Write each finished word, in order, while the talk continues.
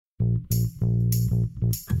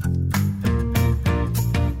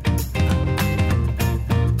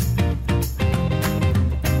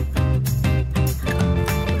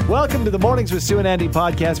Welcome to the Mornings with Sue and Andy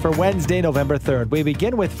podcast for Wednesday, November 3rd. We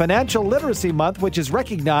begin with Financial Literacy Month, which is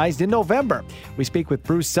recognized in November. We speak with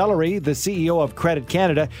Bruce Sellery, the CEO of Credit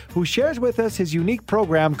Canada, who shares with us his unique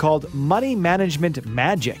program called Money Management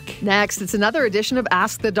Magic. Next, it's another edition of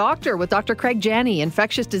Ask the Doctor with Dr. Craig Janney,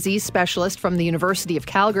 infectious disease specialist from the University of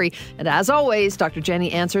Calgary. And as always, Dr.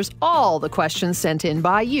 Janney answers all the questions sent in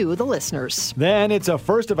by you, the listeners. Then it's a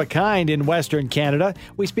first of a kind in Western Canada.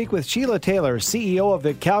 We speak with Sheila Taylor, CEO of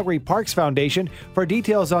the Calgary Parks Foundation, for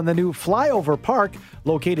details on the new Flyover Park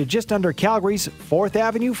located just under Calgary's 4th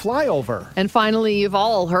Avenue flyover. And finally, you've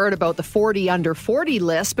all heard about the 40 under 40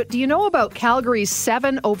 list, but do you know about Calgary's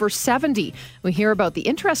 7 over 70? We hear about the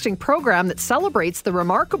interesting program that celebrates the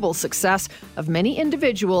remarkable success of many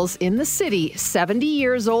individuals in the city 70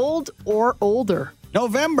 years old or older.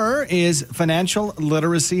 November is Financial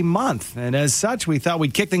Literacy Month, and as such, we thought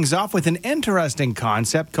we'd kick things off with an interesting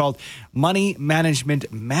concept called Money Management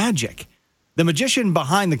Magic. The magician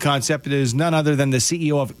behind the concept is none other than the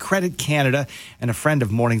CEO of Credit Canada and a friend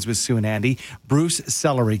of Mornings with Sue and Andy, Bruce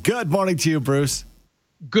Sellery. Good morning to you, Bruce.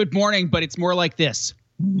 Good morning, but it's more like this.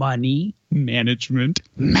 Money Management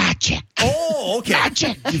Magic. Oh, okay.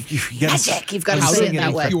 Magic. Magic. You've got to say it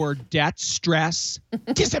that way. Your debt stress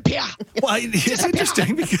disappear. Well, it's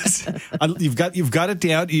interesting because you've got it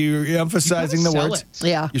down. You're emphasizing the words.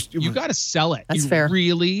 Yeah. You got to sell it. That's you fair.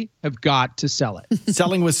 Really have got to sell it.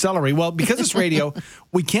 Selling with celery. Well, because it's radio,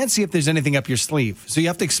 we can't see if there's anything up your sleeve. So you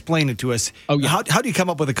have to explain it to us. Oh, yeah. How do you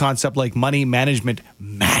come up with a concept like Money Management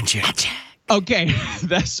Magic? Okay,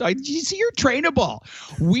 you see, you're trainable.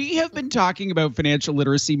 We have been talking about Financial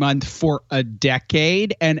Literacy Month for a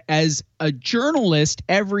decade, and as a journalist,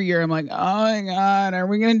 every year I'm like, oh my God, are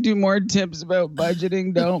we going to do more tips about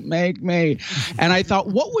budgeting? Don't make me. And I thought,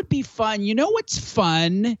 what would be fun? You know what's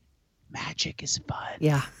fun? Magic is fun.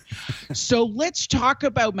 Yeah. So let's talk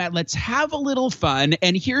about let's have a little fun.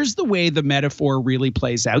 And here's the way the metaphor really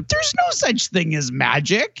plays out. There's no such thing as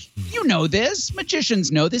magic. You know this.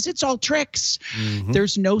 Magicians know this. It's all tricks. Mm-hmm.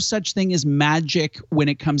 There's no such thing as magic when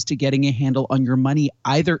it comes to getting a handle on your money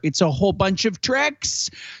either. It's a whole bunch of tricks.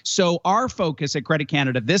 So our focus at Credit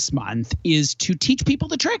Canada this month is to teach people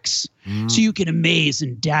the tricks so you can amaze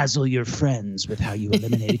and dazzle your friends with how you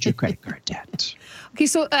eliminated your credit card debt. Okay,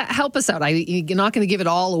 so help us out. You're not going to give it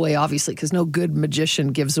all away, obviously, because no good magician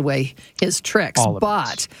gives away his tricks.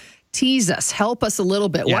 But tease us, help us a little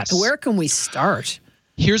bit. Yes. Where can we start?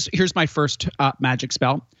 Here's my first magic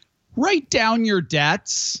spell. Write down your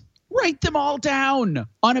debts. Write them all down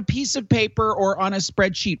on a piece of paper or on a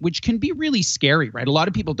spreadsheet, which can be really scary, right? A lot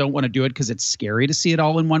of people don't want to do it because it's scary to see it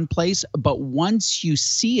all in one place. But once you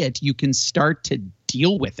see it, you can start to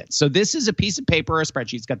deal with it. So this is a piece of paper or a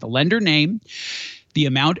spreadsheet. It's got the lender name, the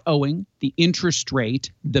amount owing, the interest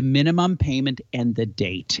rate, the minimum payment, and the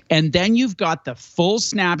date. And then you've got the full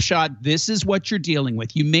snapshot. This is what you're dealing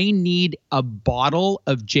with. You may need a bottle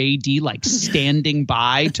of JD like standing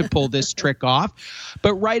by to pull this trick off,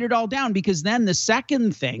 but write it all down, because then the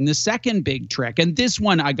second big trick, and this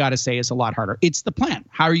one I got to say is a lot harder. It's the plan.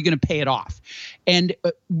 How are you going to pay it off? And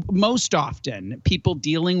most often, people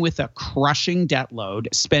dealing with a crushing debt load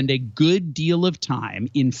spend a good deal of time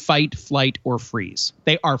in fight, flight, or freeze.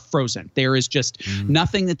 They are frozen. There is just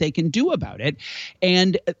nothing that they can do about it.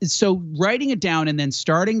 And so writing it down and then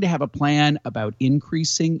starting to have a plan about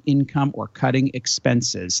increasing income or cutting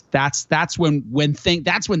expenses, that's when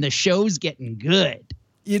the show's getting good.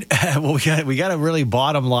 Well, we got to really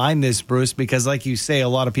bottom line this, Bruce, because like you say, a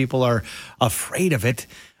lot of people are afraid of it,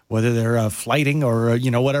 whether they're flighting or,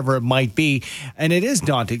 whatever it might be. And it is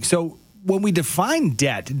daunting. So when we define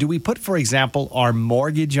debt, do we put, for example, our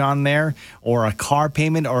mortgage on there or a car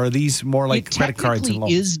payment, or are these more like credit cards and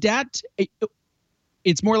loans? Is debt?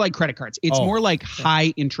 It's more like credit cards. It's more like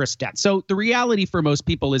high interest debt. So the reality for most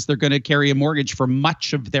people is they're going to carry a mortgage for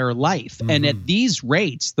much of their life. Mm-hmm. And at these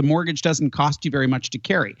rates, the mortgage doesn't cost you very much to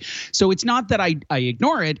carry. So it's not that I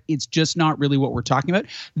ignore it. It's just not really what we're talking about.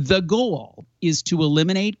 The goal is to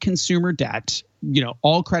eliminate consumer debt,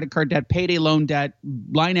 all credit card debt, payday loan debt,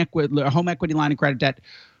 home equity line of credit debt,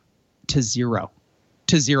 to zero.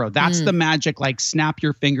 That's the magic, like snap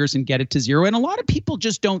your fingers and get it to zero. And a lot of people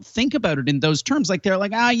just don't think about it in those terms. Like they're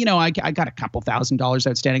like, I got a couple $1,000s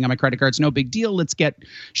outstanding on my credit cards. No big deal. Let's get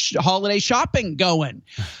holiday shopping going.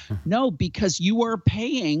 No, because you are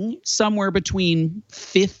paying somewhere between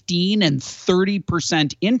 15 and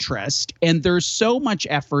 30% interest. And there's so much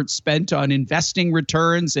effort spent on investing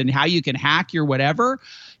returns and how you can hack your whatever.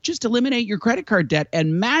 just eliminate your credit card debt.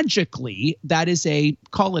 And magically, that is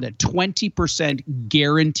call it a 20%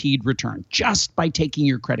 guaranteed return just by taking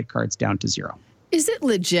your credit cards down to zero. Is it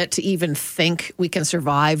legit to even think we can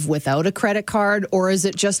survive without a credit card, or is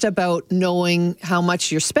it just about knowing how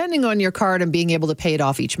much you're spending on your card and being able to pay it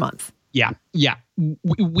off each month? Yeah.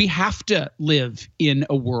 We have to live in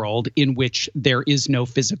a world in which there is no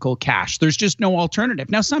physical cash. There's just no alternative.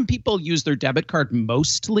 Now, some people use their debit card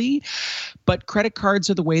mostly, but credit cards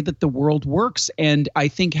are the way that the world works. And I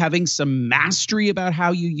think having some mastery about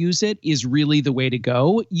how you use it is really the way to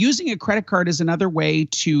go. Using a credit card is another way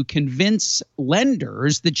to convince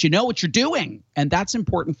lenders that you know what you're doing. And that's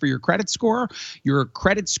important for your credit score. Your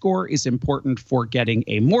credit score is important for getting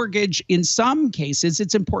a mortgage. In some cases,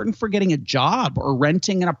 it's important for getting a job or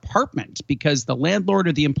renting an apartment, because the landlord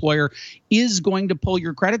or the employer is going to pull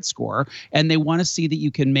your credit score and they want to see that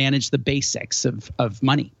you can manage the basics of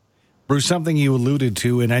money. Bruce, something you alluded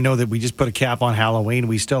to, and I know that we just put a cap on Halloween.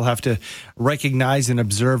 We still have to recognize and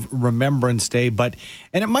observe Remembrance Day, and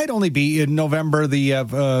it might only be in November the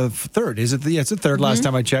 3rd. Is it? It's the 3rd. Mm-hmm. Last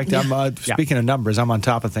time I checked. I'm speaking of numbers, I'm on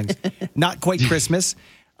top of things. Not quite Christmas.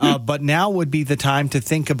 But now would be the time to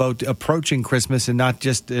think about approaching Christmas and not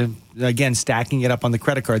just, again, stacking it up on the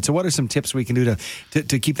credit card. So what are some tips we can do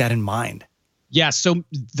to keep that in mind? Yeah, so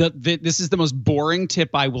this is the most boring tip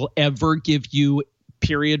I will ever give you,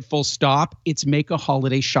 period, full stop. It's make a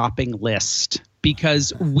holiday shopping list.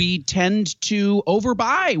 Because we tend to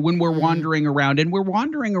overbuy when we're wandering around, and we're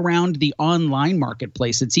wandering around the online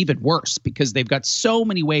marketplace. It's even worse because they've got so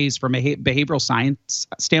many ways from a behavioral science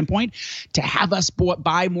standpoint to have us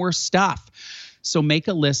buy more stuff. So make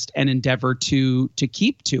a list and endeavor to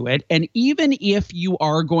keep to it. And even if you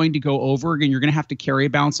are going to go over and you're going to have to carry a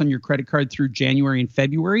balance on your credit card through January and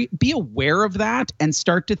February, be aware of that and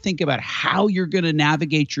start to think about how you're going to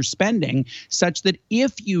navigate your spending such that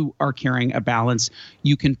if you are carrying a balance,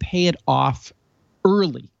 you can pay it off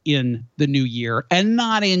early in the new year and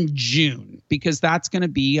not in June, because that's going to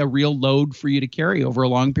be a real load for you to carry over a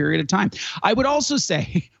long period of time. I would also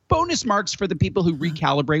say bonus marks for the people who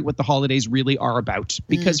recalibrate what the holidays really are about,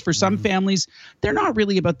 because for some families, they're not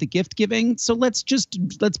really about the gift giving. So let's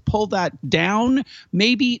pull that down.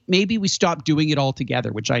 Maybe we stop doing it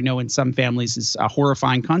altogether, which I know in some families is a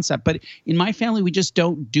horrifying concept, but in my family, we just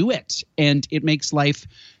don't do it. And it makes life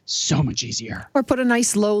so much easier. Or put a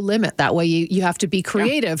nice low limit. That way you have to be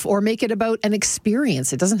creative, or make it about an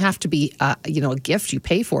experience. It doesn't have to be a gift you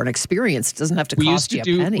pay for. An experience. It doesn't have to cost you a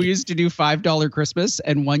penny. We used to do $5 Christmas,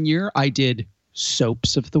 and one year I did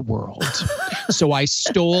soaps of the world. So I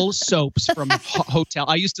stole soaps from hotel.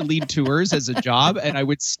 I used to lead tours as a job, and I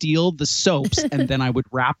would steal the soaps, and then I would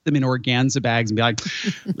wrap them in organza bags and be like,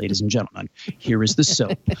 ladies and gentlemen, here is the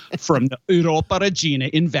soap from the Europa Regina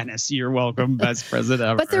in Venice. You're welcome, best present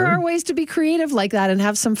ever. But there are ways to be creative like that and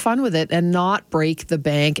have some fun with it and not break the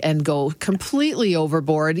bank and go completely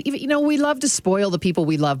overboard. Even, we love to spoil the people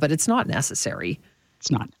we love, but it's not necessary. It's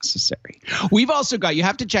not necessary. We've also got, you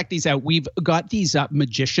have to check these out. We've got these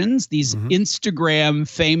magicians, these Instagram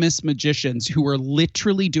famous magicians who are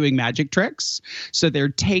literally doing magic tricks. So they're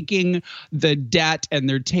taking the debt and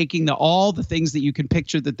they're taking all the things that you can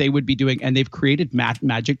picture that they would be doing. And they've created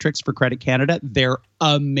magic tricks for Credit Canada. They're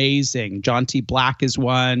amazing. John T. Black is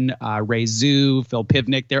one, Ray Zhu, Phil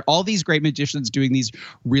Pivnik. They're all these great magicians doing these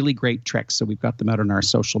really great tricks. So we've got them out on our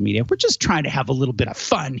social media. We're just trying to have a little bit of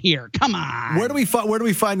fun here. Come on. Where do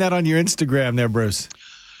we find that on your Instagram there, Bruce?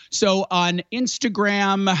 So on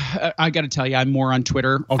Instagram, I got to tell you, I'm more on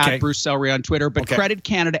Twitter, at Bruce Sellery on Twitter, but Credit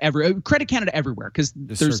Canada everywhere, because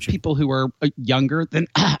there's people who are younger than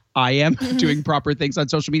I am doing proper things on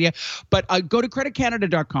social media. But go to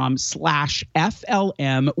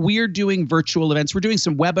creditcanada.com/FLM. We are doing virtual events. We're doing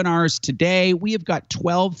some webinars today. We have got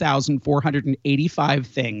 12,485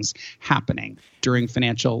 things happening during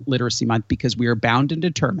Financial Literacy Month, because we are bound and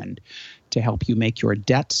determined to help you make your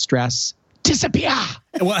debt stress disappear.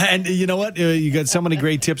 Well, and you know what? You got so many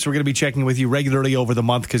great tips. We're going to be checking with you regularly over the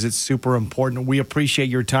month because it's super important. We appreciate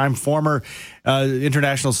your time. Former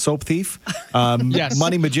international soap thief, yes.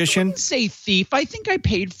 money magician. I wouldn't say thief. I think I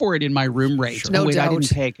paid for it in my room rate. Sure. No doubt. I didn't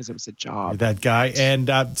pay because it was a job. That guy. And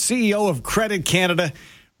CEO of Credit Canada,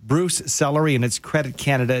 Bruce Sellery, and it's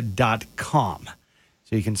creditcanada.com.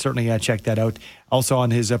 So you can certainly check that out. Also on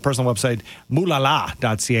his personal website,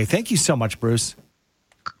 moolala.ca. Thank you so much, Bruce.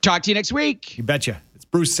 Talk to you next week. You betcha. It's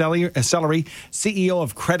Bruce Sellery, CEO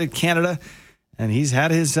of Credit Canada, and he's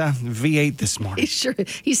had his V8 this morning.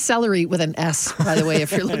 He's celery with an S, by the way,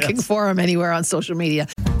 if you're looking for him anywhere on social media.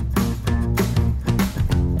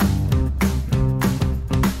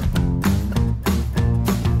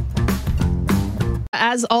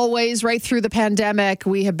 As always, right through the pandemic,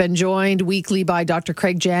 we have been joined weekly by Dr.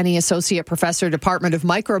 Craig Janney, Associate Professor, Department of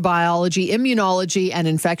Microbiology, Immunology, and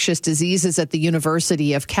Infectious Diseases at the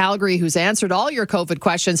University of Calgary, who's answered all your COVID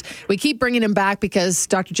questions. We keep bringing him back because,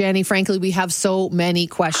 Dr. Janney, frankly, we have so many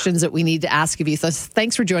questions that we need to ask of you. So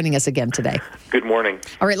thanks for joining us again today. Good morning.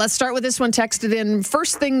 All right, let's start with this one texted in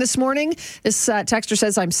first thing this morning. This texter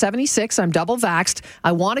says, I'm 76, I'm double vaxxed.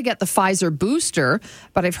 I want to get the Pfizer booster,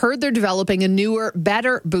 but I've heard they're developing a newer, better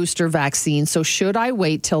booster vaccine. So should I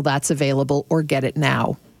wait till that's available or get it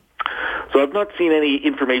now? So I've not seen any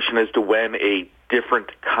information as to when a different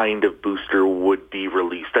kind of booster would be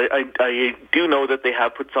released. I do know that they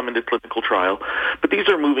have put some into clinical trial, but these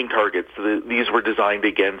are moving targets. These were designed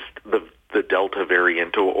against the Delta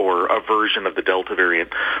variant or a version of the Delta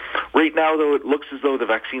variant. Right now, though, it looks as though the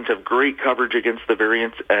vaccines have great coverage against the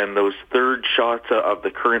variants, and those third shots of the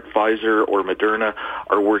current Pfizer or Moderna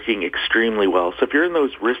are working extremely well. So if you're in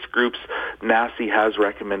those risk groups, NACI has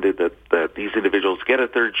recommended that these individuals get a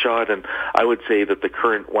third shot, and I would say that the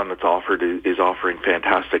current one that's offered is offering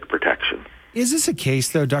fantastic protection. Is this a case,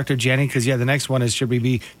 though, Dr. Janney? Because, the next one is, should we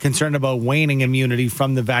be concerned about waning immunity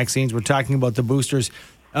from the vaccines? We're talking about the boosters.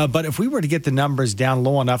 But if we were to get the numbers down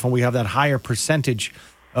low enough and we have that higher percentage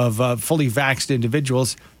of fully vaxxed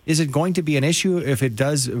individuals, is it going to be an issue if it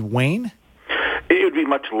does wane? It would be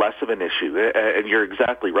much less of an issue, and you're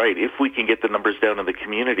exactly right. If we can get the numbers down in the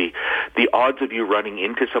community, the odds of you running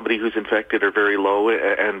into somebody who's infected are very low,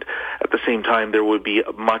 and at the same time, there would be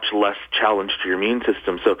much less challenge to your immune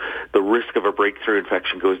system. So the risk of a breakthrough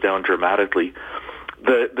infection goes down dramatically.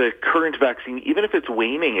 The current vaccine, even if it's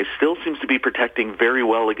waning, it still seems to be protecting very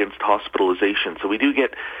well against hospitalization. So we do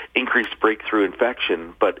get increased breakthrough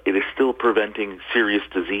infection, but it is still preventing serious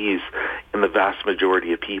disease in the vast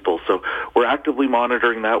majority of people. So we're actively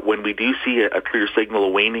monitoring that. When we do see a clear signal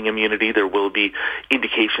of waning immunity, there will be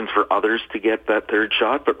indications for others to get that third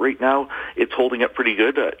shot. But right now, it's holding up pretty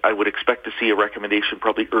good. I would expect to see a recommendation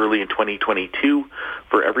probably early in 2022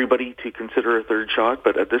 for everybody to consider a third shot.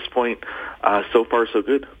 But at this point, so far, so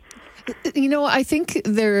good. I think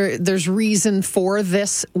there's reason for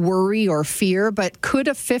this worry or fear, but could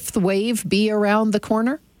a fifth wave be around the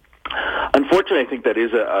corner? Unfortunately, I think that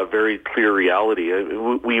is a very clear reality.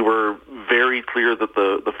 We were very clear that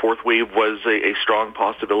the fourth wave was a strong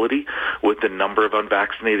possibility with the number of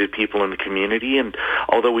unvaccinated people in the community. And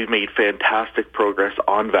although we've made fantastic progress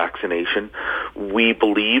on vaccination, we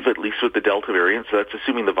believe, at least with the Delta variant, so that's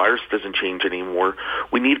assuming the virus doesn't change anymore,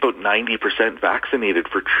 we need about 90% vaccinated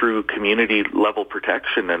for true community-level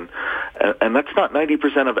protection. And that's not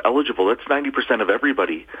 90% of eligible, that's 90% of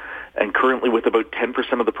everybody. And currently, with about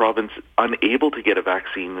 10% of the province unable to get a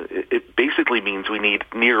vaccine, it basically means we need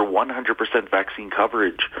near 100% vaccine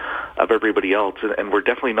coverage of everybody else. And we're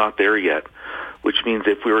definitely not there yet, which means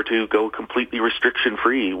if we were to go completely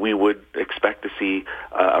restriction-free, we would expect to see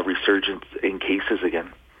a resurgence in cases again.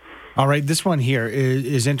 All right, this one here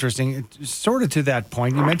is interesting. It's sort of to that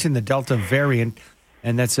point, you mentioned the Delta variant,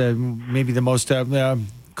 and that's maybe the most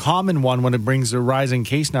common one when it brings the rising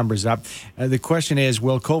case numbers up. The question is,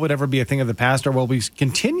 will COVID ever be a thing of the past, or will we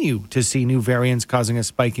continue to see new variants causing a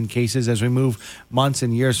spike in cases as we move months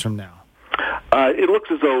and years from now? It looks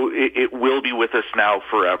as though it will be with us now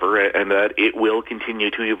forever, and that it will continue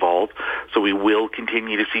to evolve. So we will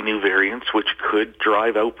continue to see new variants, which could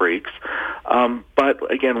drive outbreaks.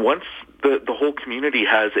 But again, once the whole community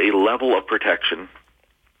has a level of protection,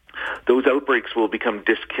 those outbreaks will become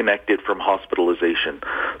disconnected from hospitalization.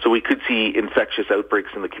 So we could see infectious outbreaks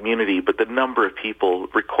in the community, but the number of people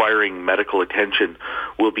requiring medical attention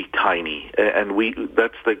will be tiny. And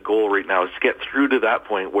that's the goal right now, is to get through to that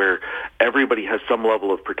point where everybody has some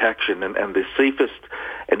level of protection. And the safest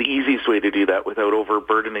and the easiest way to do that without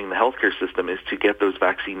overburdening the healthcare system is to get those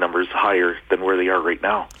vaccine numbers higher than where they are right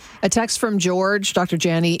now. A text from George, Dr.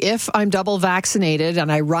 Janney, if I'm double vaccinated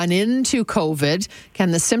and I run into COVID,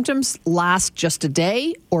 can the symptoms last just a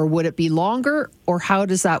day, or would it be longer, or how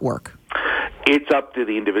does that work? It's up to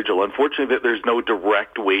the individual. Unfortunately, there's no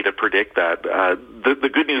direct way to predict that. The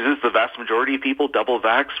good news is the vast majority of people, double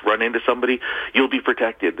vax, run into somebody, you'll be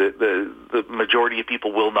protected. The majority of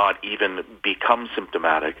people will not even become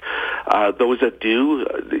symptomatic. Those that do,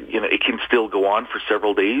 it can still go on for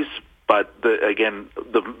several days. But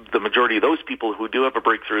the majority of those people who do have a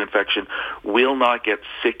breakthrough infection will not get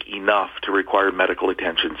sick enough to require medical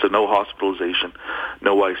attention. So no hospitalization,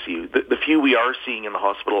 no ICU. The few we are seeing in the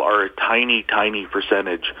hospital are a tiny, tiny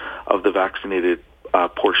percentage of the vaccinated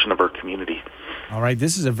portion of our community. All right,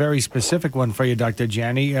 this is a very specific one for you, Dr.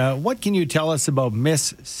 Janney. What can you tell us about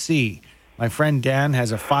Miss C? My friend Dan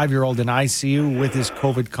has a 5-year-old in ICU with his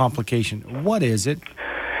COVID complication. What is it?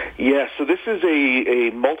 Yeah, so this is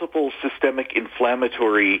a multiple systemic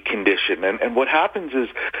inflammatory condition. And what happens is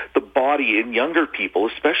the body in younger people,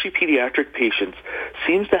 especially pediatric patients,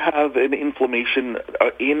 seems to have an inflammation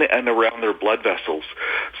in and around their blood vessels.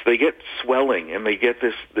 So they get swelling and they get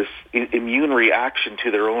this immune reaction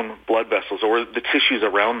to their own blood vessels or the tissues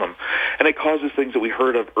around them. And it causes things that we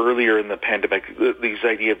heard of earlier in the pandemic, these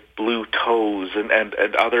idea of blue toes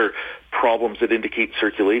and other problems that indicate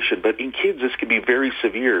circulation. But in kids, this can be very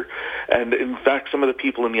severe. And in fact, some of the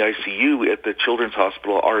people in the ICU at the Children's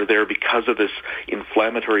Hospital are there because of this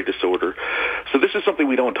inflammatory disorder. So this is something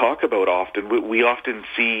we don't talk about often. We often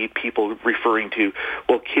see people referring to,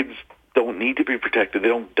 well, kids don't need to be protected. They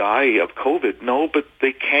don't die of COVID. No, but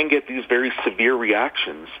they can get these very severe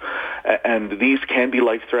reactions, and these can be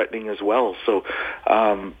life-threatening as well. So,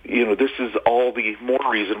 this is all the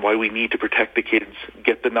more reason why we need to protect the kids,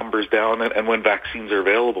 get the numbers down, and when vaccines are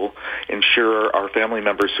available, ensure our family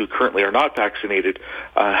members who currently are not vaccinated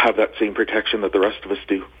have that same protection that the rest of us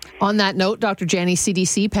do. On that note, Dr. Janney,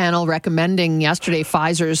 CDC panel recommending yesterday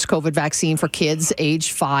Pfizer's COVID vaccine for kids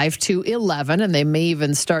aged 5 to 11, and they may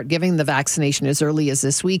even start giving the vaccination as early as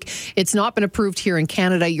this week. It's not been approved here in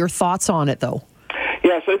Canada. Your thoughts on it, though?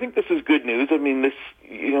 Yes, I think this is good news. I mean, this,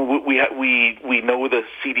 we know the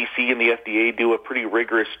CDC and the FDA do a pretty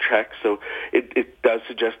rigorous check, so it does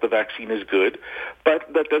suggest the vaccine is good,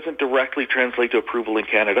 but that doesn't directly translate to approval in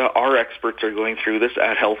Canada. Our experts are going through this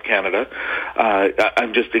at Health Canada.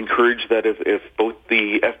 I'm just encouraged that if both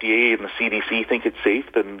the FDA and the CDC think it's safe,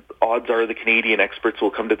 then odds are the Canadian experts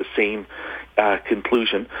will come to the same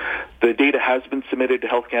conclusion. The data has been submitted to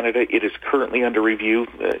Health Canada. It is currently under review.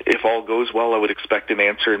 If all goes well, I would expect an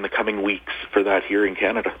answer in the coming weeks for that here in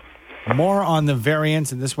Canada. More on the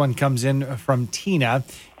variants, and this one comes in from Tina.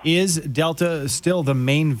 Is Delta still the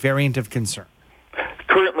main variant of concern?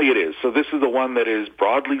 Currently it is. So this is the one that is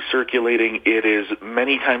broadly circulating. It is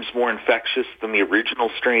many times more infectious than the original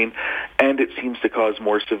strain, and it seems to cause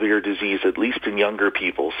more severe disease, at least in younger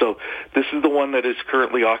people. So this is the one that is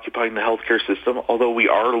currently occupying the healthcare system, although we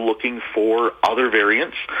are looking for other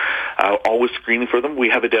variants, always screening for them. We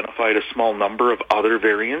have identified a small number of other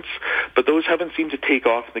variants, but those haven't seemed to take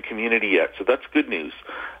off in the community yet, so that's good news.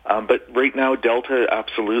 But right now, Delta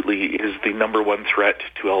absolutely is the number one threat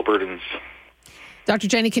to Albertans. Dr.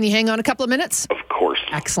 Janney, can you hang on a couple of minutes? Of course.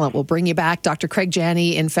 Excellent. We'll bring you back. Dr. Craig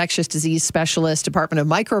Janney, infectious disease specialist, Department of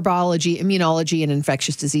Microbiology, Immunology, and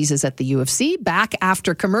Infectious Diseases at the U of C. Back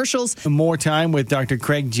after commercials. More time with Dr.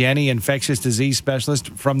 Craig Janney, infectious disease specialist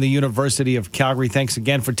from the University of Calgary. Thanks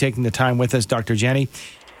again for taking the time with us, Dr. Janney.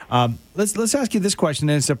 Let's ask you this question,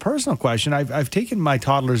 and it's a personal question. I've taken my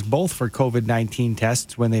toddlers both for COVID-19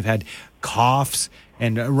 tests when they've had coughs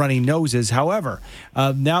and runny noses. However,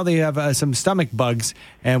 now they have some stomach bugs,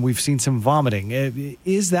 and we've seen some vomiting.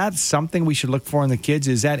 Is that something we should look for in the kids?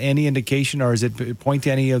 Is that any indication, or does it point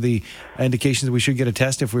to any of the indications we should get a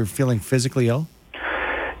test if we're feeling physically ill?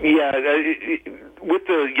 Yeah, with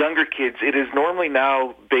the younger kids, it is normally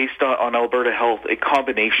now, based on Alberta Health, a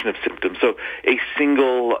combination of symptoms. So a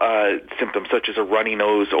single symptom, such as a runny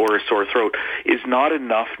nose or a sore throat, is not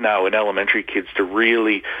enough now in elementary kids to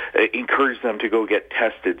really encourage them to go get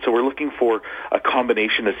tested. So we're looking for a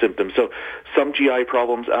combination of symptoms. So some GI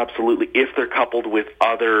problems, absolutely, if they're coupled with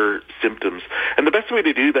other symptoms. And the best way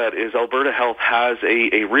to do that is Alberta Health has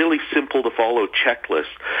a really simple-to-follow checklist.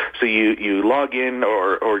 So you log in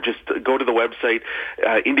or just go to the website,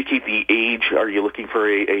 indicate the age. Are you looking for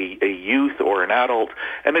a youth or an adult?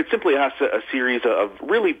 And it simply asks a series of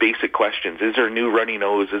really basic questions. Is there a new runny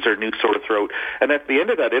nose? Is there a new sore throat? And at the end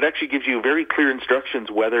of that, it actually gives you very clear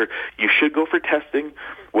instructions whether you should go for testing,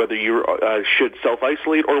 whether you should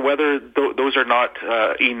self-isolate, or whether those are not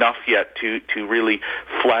enough yet to really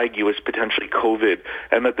flag you as potentially COVID,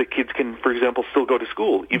 and that the kids can, for example, still go to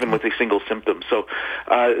school even with a single symptom. So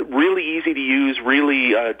really easy to use,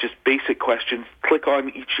 really just basic questions. Click on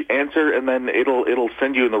each answer, and then it'll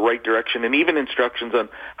send you in the right direction, and even instructions on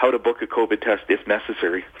how to book a COVID test if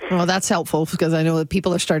necessary. Well, that's helpful, because I know that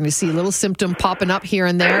people are starting to see a little symptom popping up here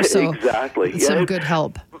and there. So exactly. It's some good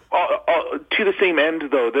help. To the same end,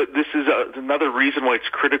 though, this is another reason why it's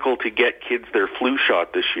critical to get kids their flu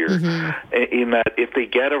shot this year. Mm-hmm. In that, if they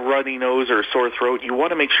get a runny nose or a sore throat, you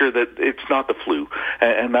want to make sure that it's not the flu,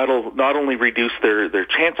 and that'll not only reduce their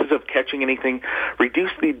chances of catching anything,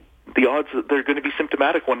 reduce the odds that they're going to be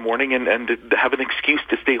symptomatic one morning and have an excuse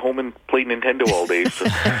to stay home and play Nintendo all day. So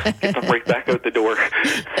get them right back out the door.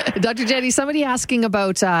 Dr. Janney, somebody asking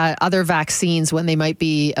about other vaccines, when they might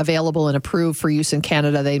be available and approved for use in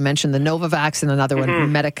Canada. They mentioned the Novavax and another one,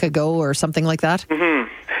 Medicago or something like that. Mm-hmm.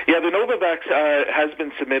 Yeah, the Novavax has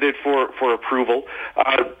been submitted for approval.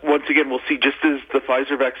 Once again, we'll see, just as the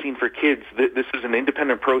Pfizer vaccine for kids, this is an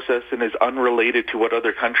independent process and is unrelated to what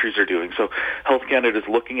other countries are doing. So Health Canada is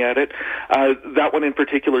looking at it. That one in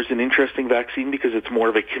particular is an interesting vaccine because it's more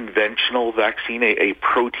of a conventional vaccine, a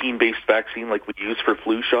protein-based vaccine like we use for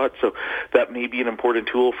flu shots. So that may be an important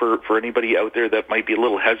tool for anybody out there that might be a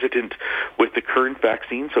little hesitant with the current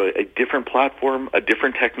vaccine. So a different platform, a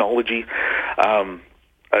different technology.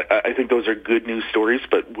 I think those are good news stories,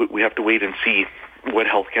 but we have to wait and see what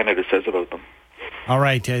Health Canada says about them. All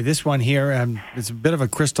right. This one here, it's a bit of a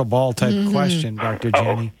crystal ball type question, Dr.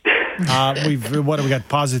 Janney. We got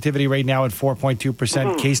positivity right now at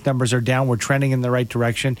 4.2%. Case numbers are down. We're trending in the right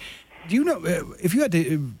direction. Do you know, if you had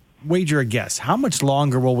to wager a guess, how much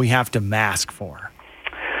longer will we have to mask for?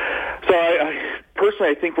 So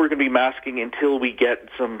personally, I think we're going to be masking until we get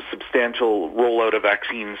some substantial rollout of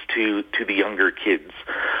vaccines to the younger kids.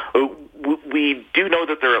 We do know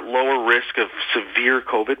that they're at lower risk of severe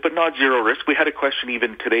COVID, but not zero risk. We had a question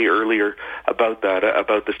even today earlier about that,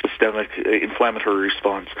 about the systemic inflammatory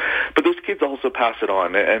response. But those kids also pass it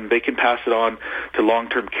on, and they can pass it on to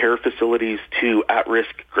long-term care facilities, to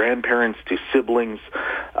at-risk grandparents, to siblings.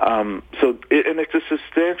 And it's a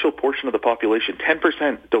substantial portion of the population.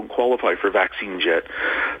 10% don't qualify for vaccines yet.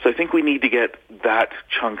 So I think we need to get that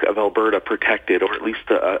chunk of Alberta protected, or at least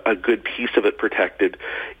a good piece of it protected,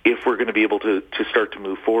 if we're going to be able to start to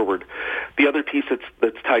move forward. The other piece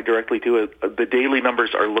that's tied directly to it, the daily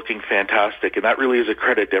numbers are looking fantastic, and that really is a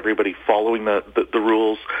credit to everybody following the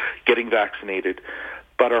rules, getting vaccinated.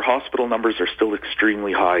 But our hospital numbers are still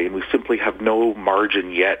extremely high, and we simply have no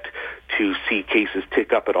margin yet to see cases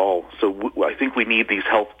tick up at all. So I think we need these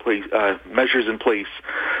health measures in place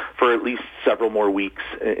for at least several more weeks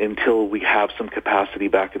until we have some capacity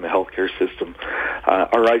back in the healthcare system.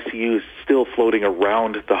 Our ICU is still floating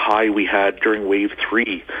around the high we had during wave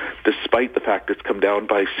 3, despite the fact it's come down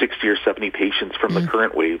by 60 or 70 patients from the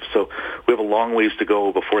current wave. So we have a long ways to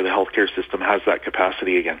go before the healthcare system has that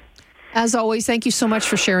capacity again. As always, thank you so much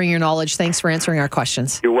for sharing your knowledge. Thanks for answering our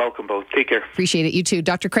questions. You're welcome, both. Take care. Appreciate it. You too.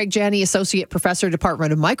 Dr. Craig Janney, Associate Professor,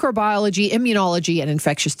 Department of Microbiology, Immunology, and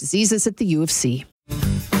Infectious Diseases at the U of C.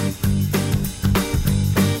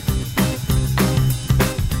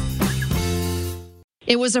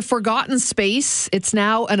 It was a forgotten space. It's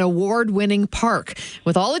now an award-winning park.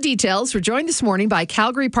 With all the details, we're joined this morning by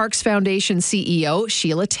Calgary Parks Foundation CEO,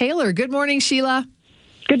 Sheila Taylor. Good morning, Sheila.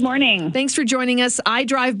 Good morning. Thanks for joining us. I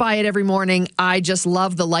drive by it every morning. I just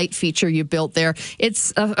love the light feature you built there.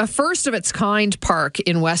 It's a first of its kind park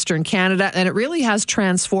in Western Canada, and it really has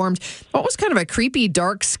transformed what was kind of a creepy,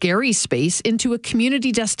 dark, scary space into a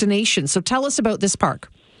community destination. So tell us about this park.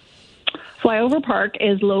 Flyover Park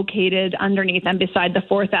is located underneath and beside the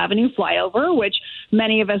 4th Avenue flyover, which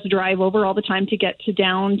many of us drive over all the time to get to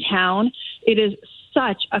downtown. It is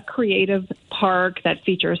such a creative park that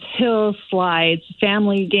features hill slides,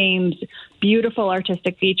 family games, beautiful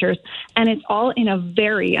artistic features, and it's all in a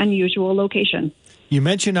very unusual location. You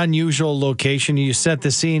mentioned unusual location. You set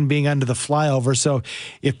the scene being under the flyover. So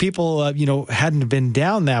if people, hadn't been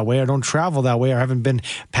down that way or don't travel that way or haven't been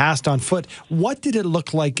passed on foot, what did it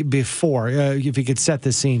look like before, if you could set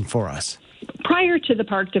the scene for us? Prior to the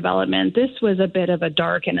park development, this was a bit of a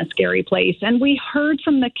dark and a scary place, and we heard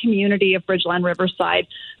from the community of Bridgeland Riverside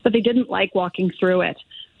that they didn't like walking through it.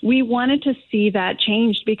 We wanted to see that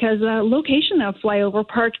changed because the location of Flyover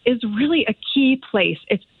Park is really a key place.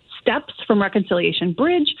 It's steps from Reconciliation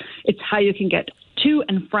Bridge. It's how you can get to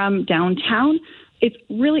and from downtown. It's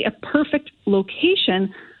really a perfect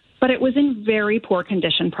location, but it was in very poor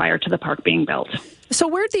condition prior to the park being built. So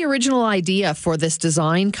where'd the original idea for this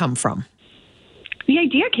design come from? The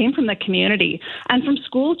idea came from the community and from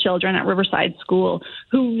school children at Riverside School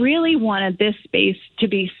who really wanted this space to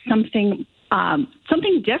be something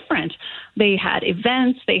different. They had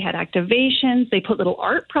events, they had activations, they put little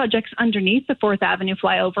art projects underneath the 4th Avenue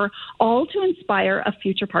flyover, all to inspire a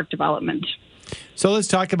future park development. So let's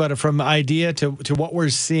talk about it from idea to what we're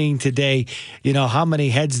seeing today. How many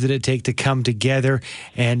heads did it take to come together,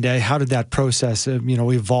 and how did that process,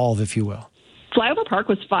 evolve, if you will? Flyover Park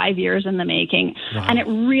was 5 years in the making, Wow. And it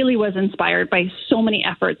really was inspired by so many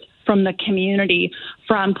efforts from the community,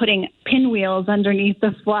 from putting pinwheels underneath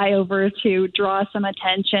the flyover to draw some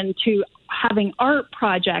attention to having art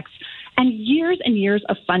projects and years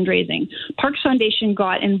of fundraising. Parks Foundation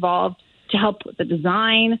got involved to help with the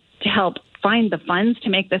design, to help find the funds to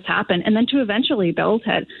make this happen, and then to eventually build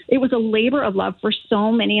it. It was a labor of love for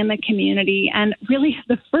so many in the community, and really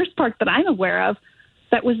the first park that I'm aware of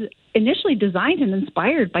that was initially designed and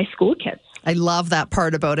inspired by school kids. I love that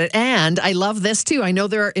part about it. And I love this too. I know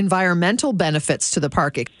there are environmental benefits to the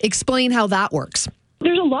park. Explain how that works.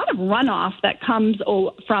 There's a lot of runoff that comes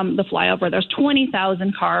from the flyover. There's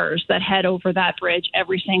 20,000 cars that head over that bridge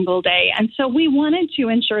every single day. And so we wanted to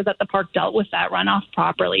ensure that the park dealt with that runoff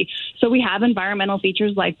properly. So we have environmental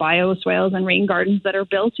features like bioswales and rain gardens that are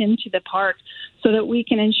built into the park so that we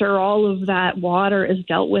can ensure all of that water is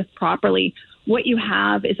dealt with properly. What you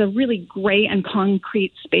have is a really great and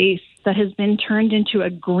concrete space that has been turned into a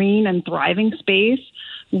green and thriving space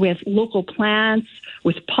with local plants,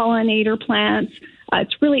 with pollinator plants.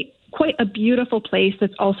 It's really quite a beautiful place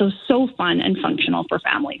that's also so fun and functional for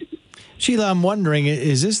families. Sheila, I'm wondering,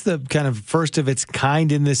 is this the kind of first of its kind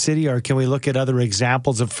in the city, or can we look at other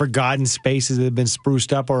examples of forgotten spaces that have been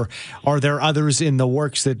spruced up, or are there others in the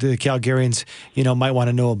works that the Calgarians, might want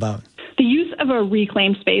to know about? The use of a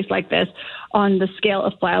reclaimed space like this on the scale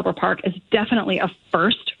of Flyover Park is definitely a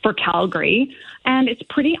first for Calgary, and it's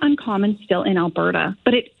pretty uncommon still in Alberta,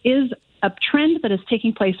 but it is a trend that is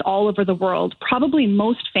taking place all over the world, probably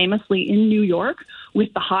most famously in New York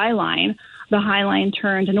with the High Line. The High Line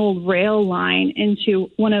turned an old rail line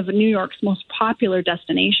into one of New York's most popular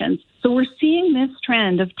destinations. So we're seeing this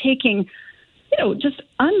trend of taking, just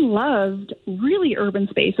unloved, really urban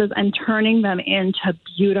spaces and turning them into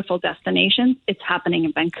beautiful destinations. It's happening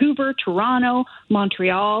in Vancouver, Toronto,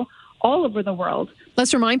 Montreal, all over the world.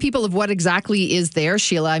 Let's remind people of what exactly is there,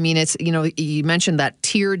 Sheila. I mean, it's, you mentioned that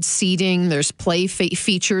tiered seating, there's play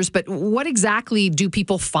features, but what exactly do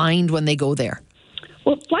people find when they go there?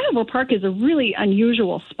 Well, Flyover Park is a really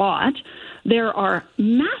unusual spot. There are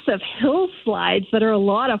massive hill slides that are a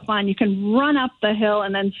lot of fun. You can run up the hill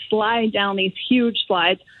and then slide down these huge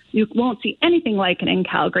slides. You won't see anything like it in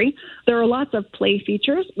Calgary. There are lots of play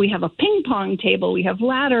features. We have a ping pong table. We have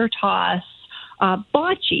ladder toss,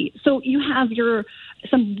 bocce. So you have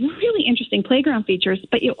some really interesting playground features,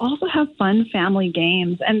 but you also have fun family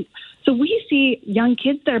games. And so we see young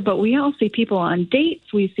kids there, but we all see people on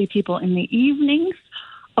dates. We see people in the evenings.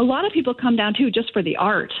 A lot of people come down, too, just for the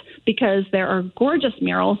art, because there are gorgeous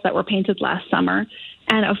murals that were painted last summer.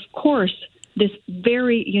 And, of course, this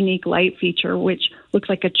very unique light feature, which looks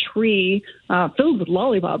like a tree filled with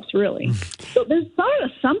lollipops, really. So there's sort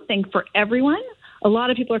of something for everyone. A lot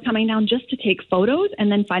of people are coming down just to take photos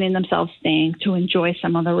and then finding themselves staying to enjoy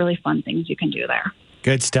some of the really fun things you can do there.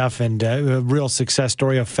 Good stuff, and a real success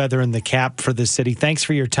story, a feather in the cap for the city. Thanks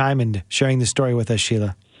for your time and sharing the story with us,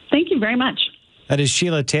 Sheila. Thank you very much. That is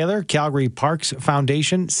Sheila Taylor, Calgary Parks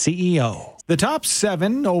Foundation CEO. The top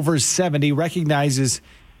 7 over 70 recognizes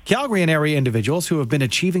Calgary and area individuals who have been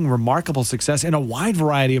achieving remarkable success in a wide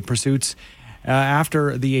variety of pursuits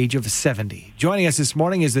after the age of 70. Joining us this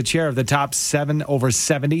morning is the chair of the top 7 over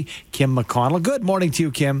 70, Kim McConnell. Good morning to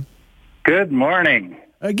you, Kim. Good morning.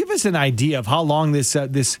 Give us an idea of how long this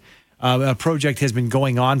project has been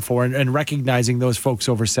going on for, and recognizing those folks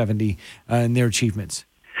over 70 and their achievements.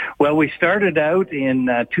 Well, we started out in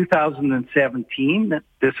 2017.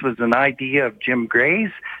 This was an idea of Jim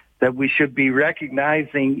Gray's, that we should be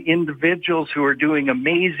recognizing individuals who are doing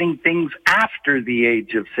amazing things after the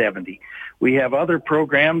age of 70. We have other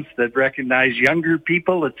programs that recognize younger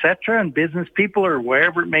people, et cetera, and business people, or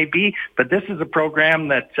wherever it may be. But this is a program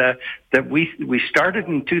that we started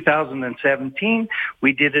in 2017.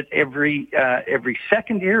 We did it every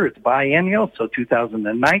second year. It's biennial, so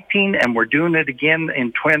 2019, and we're doing it again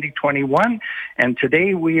in 2021. And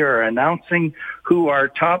today we are announcing who our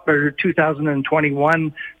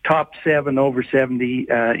 2021 top 7 over 70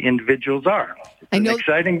 individuals are. It's an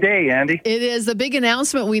exciting day, Andy. It is a big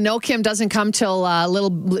announcement. We know Kim doesn't come till a little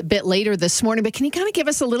bit later this morning, but can you kind of give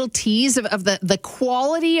us a little tease of the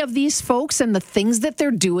quality of these folks and the things that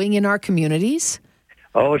they're doing in our communities?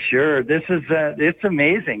 Oh, sure. This is it's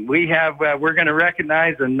amazing. We're going to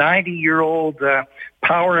recognize a 90-year-old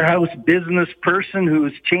powerhouse business person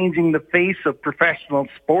who's changing the face of professional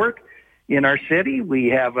sport in our city. We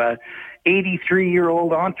have a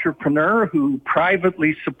 83-year-old entrepreneur who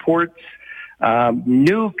privately supports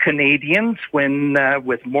new Canadians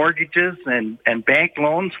with mortgages and bank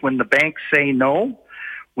loans when the banks say no.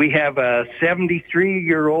 We have a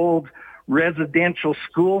 73-year-old residential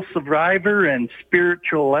school survivor and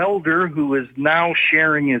spiritual elder who is now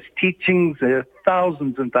sharing his teachings with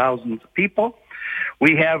thousands and thousands of people.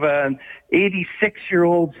 We have an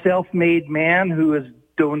 86-year-old self-made man who is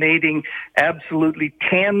donating absolutely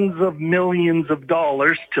tens of millions of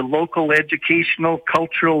dollars to local educational,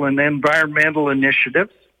 cultural, and environmental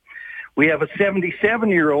initiatives. We have a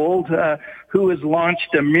 77-year-old who has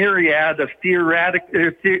launched a myriad of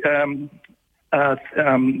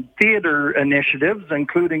theater initiatives,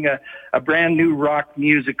 including a brand new rock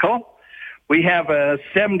musical. We have a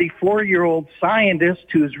 74-year-old scientist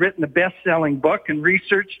who's written a best-selling book and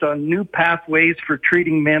researched on new pathways for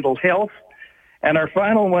treating mental health. And our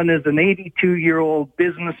final one is an 82-year-old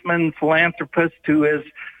businessman, philanthropist who has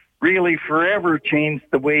really forever changed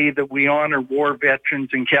the way that we honor war veterans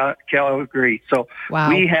in Calgary. So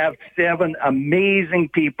we have 7 amazing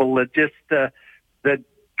people that just that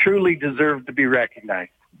truly deserve to be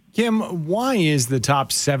recognized. Kim, why is the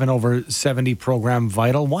Top 7 over 70 program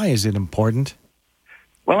vital? Why is it important?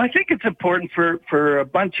 Well, I think it's important for a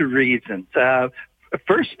bunch of reasons.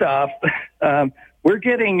 First off, we're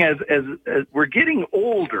getting as we're getting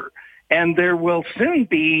older, and there will soon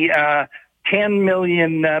be 10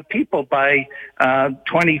 million people by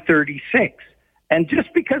 2036. And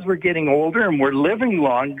just because we're getting older and we're living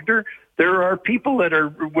longer, there are people that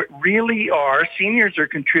seniors are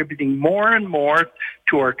contributing more and more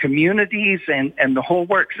to our communities and the whole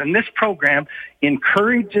works. And this program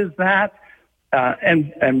encourages that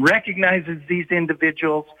and recognizes these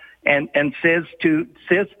individuals and says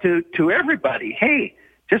to everybody, hey,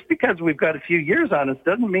 just because we've got a few years on us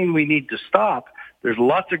doesn't mean we need to stop. There's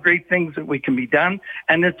lots of great things that we can be done.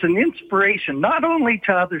 And it's an inspiration not only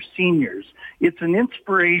to other seniors, it's an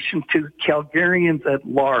inspiration to Calgarians at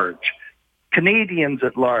large, Canadians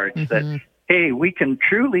at large, that, hey, we can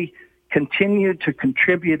truly continue to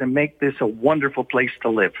contribute and make this a wonderful place to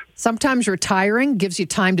live. Sometimes retiring gives you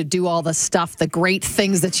time to do all the stuff, the great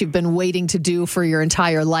things that you've been waiting to do for your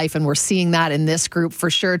entire life, and we're seeing that in this group for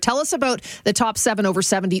sure. Tell us about the Top 7 over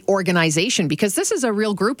 70 organization, because this is a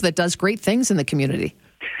real group that does great things in the community.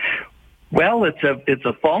 Well, it's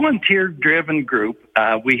a volunteer-driven group.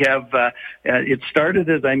 We have it started,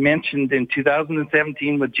 as I mentioned, in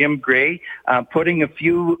 2017 with Jim Gray, putting a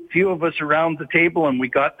few of us around the table, and we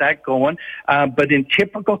got that going. But in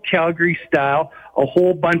typical Calgary style, a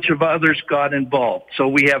whole bunch of others got involved. So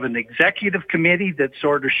we have an executive committee that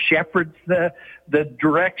sort of shepherds the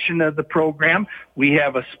direction of the program. We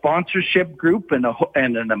have a sponsorship group and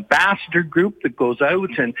an ambassador group that goes out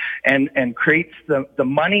and creates the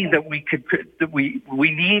money that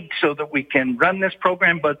we need so that we can run this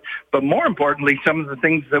program. But more importantly, some of the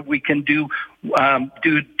things that we can do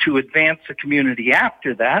to advance the community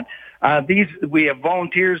after that. We have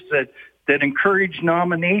volunteers that encourage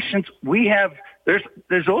nominations.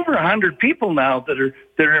 There's over 100 people now that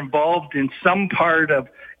are involved in some part of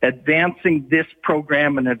advancing this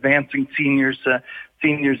program and advancing seniors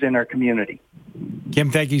in our community. Kim,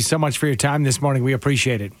 thank you so much for your time this morning. We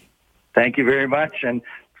appreciate it. Thank you very much, and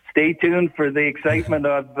stay tuned for the excitement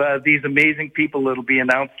of these amazing people that will be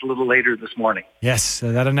announced a little later this morning. Yes,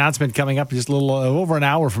 that announcement coming up just a little over an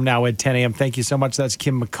hour from now at 10 a.m. Thank you so much. That's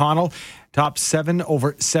Kim McConnell, Top 7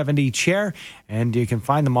 over 70 chair. And you can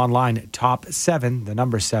find them online at Top 7, the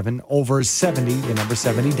number 7, over 70, the number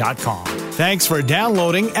 70.com. Thanks for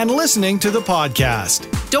downloading and listening to the podcast.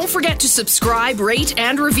 Don't forget to subscribe, rate,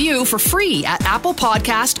 and review for free at Apple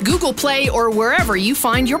Podcast, Google Play, or wherever you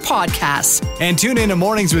find your podcasts. And tune in to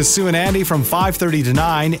Mornings with Sue and Andy from 5:30 to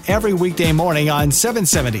 9 every weekday morning on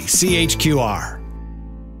 770 CHQR.